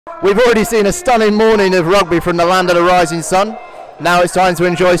We've already seen a stunning morning of rugby from the land of the rising sun. Now it's time to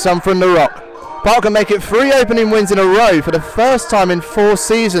enjoy some from the rock. Park can make it 3 opening wins in a row for the first time in 4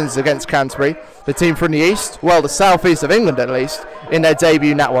 seasons against Canterbury, the team from the east, well the southeast of England at least, in their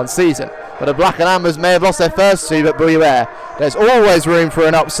debut Nat 1 season. But the Black and Ambers may have lost their first 2, but beware, there's always room for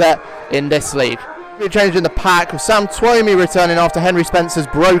an upset in this league. We're changing the pack with Sam Twomey returning after Henry Spencer's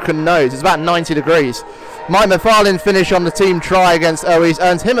broken nose. It's about 90 degrees. Mike McFarlane's finish on the team try against Owies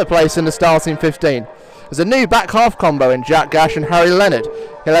earns him a place in the starting 15. There's a new back half combo in Jack Gash and Harry Leonard.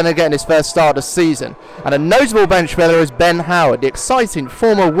 Leonard getting his first start of the season. And a notable bench filler is Ben Howard, the exciting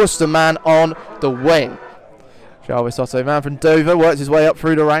former Worcester man on the wing. Jarvis Otto, man from Dover, works his way up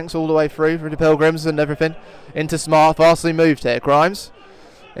through the ranks, all the way through the Pilgrims and everything. Into Smart, fastly moved here. Grimes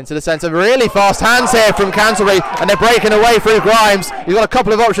into the centre, really fast hands here from Canterbury, and they're breaking away through Grimes. He's got a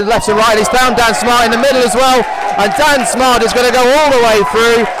couple of options left and right. He's found Dan Smart in the middle as well, and Dan Smart is going to go all the way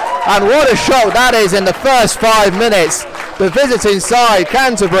through. And what a shot that is in the first 5 minutes. The visiting side,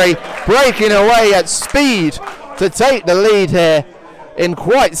 Canterbury, breaking away at speed to take the lead here in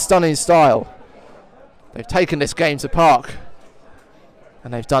quite stunning style. They've taken this game to Park,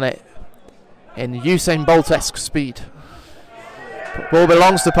 and they've done it in Usain Bolt-esque speed. Ball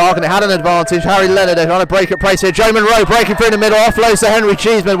belongs to Park, and it had an advantage. Harry Leonard trying to break at pace here. Joe Monroe breaking through in the middle, offloads to Henry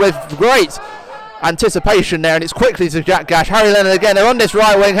Cheeseman with great anticipation there, and it's quickly to Jack Gash. Harry Leonard again, they're on this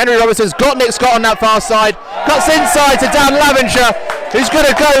right wing. Henry Robertson's got Nick Scott on that far side, cuts inside to Dan Laventure, who's going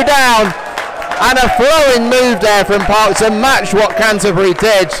to go down, and a flowing move there from Park to match what Canterbury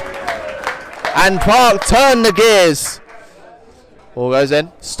did, and Park turned the gears. Ball goes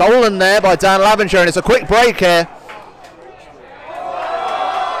in, stolen there by Dan Laventure, and it's a quick break here.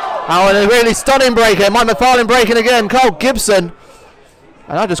 Oh, and a really stunning break here. Mike McFarlane breaking again. Carl Gibson.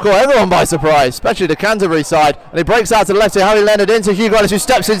 And that just caught everyone by surprise, especially the Canterbury side. And he breaks out to the left to Harry Leonard into Hugo Ellis, who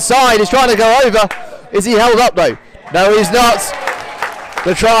steps inside. He's trying to go over. Is he held up though? No, he's not.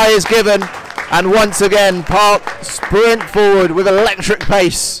 The try is given. And once again, Park sprint forward with electric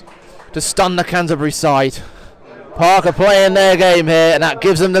pace to stun the Canterbury side. Park are playing their game here, and that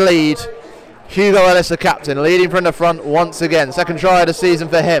gives them the lead. Hugo Ellis, the captain, leading from the front once again. Second try of the season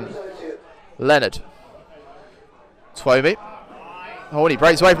for him. Leonard. Twomey. Oh, and he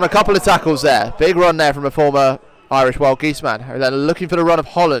breaks away from a couple of tackles there. Big run there from a former Irish Wild Geese man. Then looking for the run of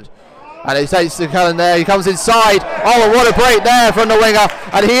Holland. And he takes the Cullen there. He comes inside. Oh, what a break there from the winger.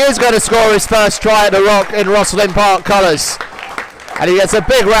 And he is going to score his first try at the Rock in Rosslyn Park colours. And he gets a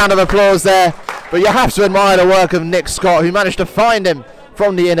big round of applause there. But you have to admire the work of Nick Scott, who managed to find him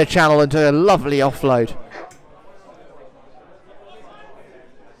from the inner channel and do a lovely offload.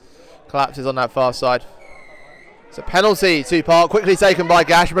 Collapses on that far side. It's a penalty to Park, quickly taken by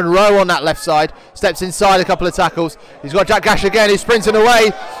Gash. Monroe on that left side, steps inside a couple of tackles. He's got Jack Gash again, he's sprinting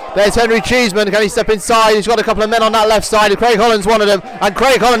away. There's Henry Cheeseman, can he step inside? He's got a couple of men on that left side, Craig Holland's one of them, and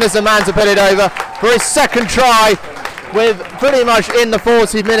Craig Holland is the man to put it over for his second try with pretty much in the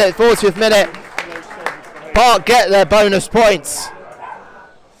 40th minute. Park get their bonus points.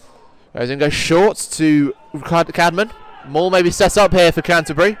 Goes in, goes short to Cadman. Maul maybe set up here for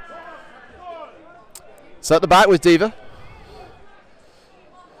Canterbury. So at the back with Diva.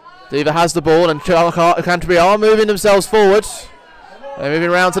 Diva has the ball, and Canterbury are moving themselves forward. They're moving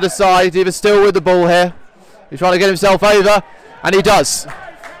around to the side. Diva's still with the ball here. He's trying to get himself over, and he does.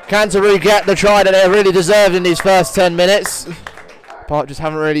 Canterbury get the try that they really deserved in these first 10 minutes. Park just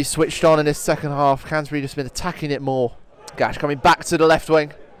haven't really switched on in this second half. Canterbury just been attacking it more. Gash coming back to the left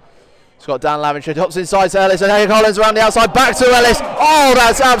wing. He's got Dan Laventure, hops inside to Ellis, and Harry Collins around the outside, back to Ellis. Oh,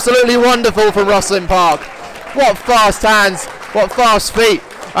 that's absolutely wonderful from Rosslyn Park. What fast hands, what fast feet,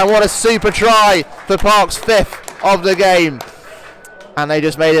 and what a super try for Park's 5th of the game. And they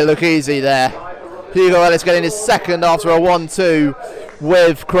just made it look easy there. Hugo Ellis getting his second after a 1-2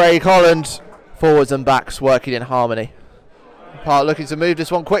 with Craig Holland. Forwards and backs working in harmony. Park looking to move this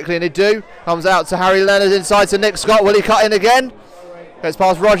one quickly, and they do. Comes out to Harry Leonard, inside to Nick Scott. Will he cut in again? Gets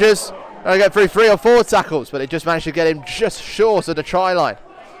past Rogers. Going to get through 3 or 4 tackles, but they just managed to get him just short of the try line.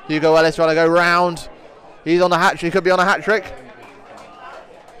 Hugo Ellis trying to go round. He's on a hat-trick. He could be on a hat-trick.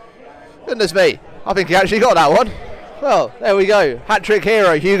 Goodness me. I think he actually got that one. Well, there we go. Hat-trick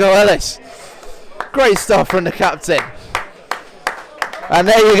hero, Hugo Ellis. Great stuff from the captain. And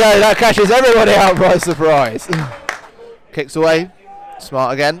there you go. That catches everybody out by surprise. Kicks away.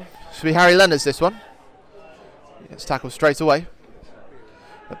 Smart again. Should be Harry Leonard's this one. Gets tackled straight away.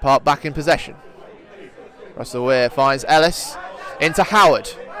 The Park back in possession. Russell Weir finds Ellis into Howard.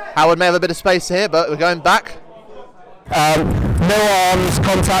 Howard may have a bit of space here, but we're going back. No arms,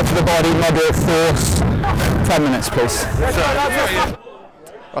 contact to the body, moderate force. 10 minutes, please.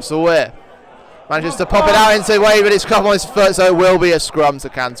 Russell Weir manages to pop it out into Wade, but it's come on his foot, so it will be a scrum to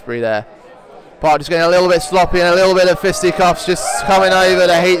Canterbury there. Park just getting a little bit sloppy and a little bit of fisticuffs just coming over,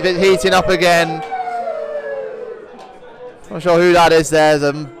 the heating up again. Not sure who that is there,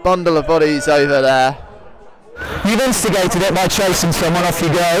 there's a bundle of bodies over there. You've instigated it by chasing someone, off you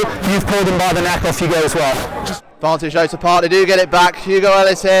go. You've pulled him by the neck, off you go as well. Advantage goes to Park, they do get it back. Hugo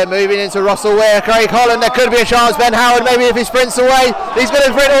Ellis here, moving into Russell Weir. Craig Holland, there could be a chance. Ben Howard, maybe if he sprints away. He's going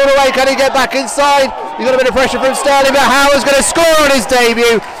to sprint all the way, can he get back inside? He's got a bit of pressure from Sterling, but Howard's going to score on his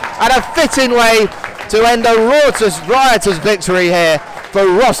debut. And a fitting way to end a riotous victory here for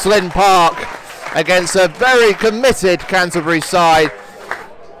Rosslyn Park against a very committed Canterbury side.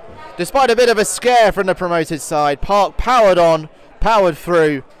 Despite a bit of a scare from the promoted side, Park powered on, powered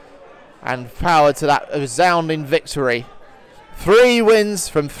through, and powered to that resounding victory. 3 wins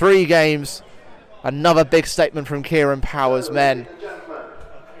from 3 games. Another big statement from Kieran Power's men.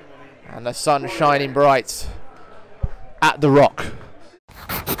 And the sun shining bright at the Rock.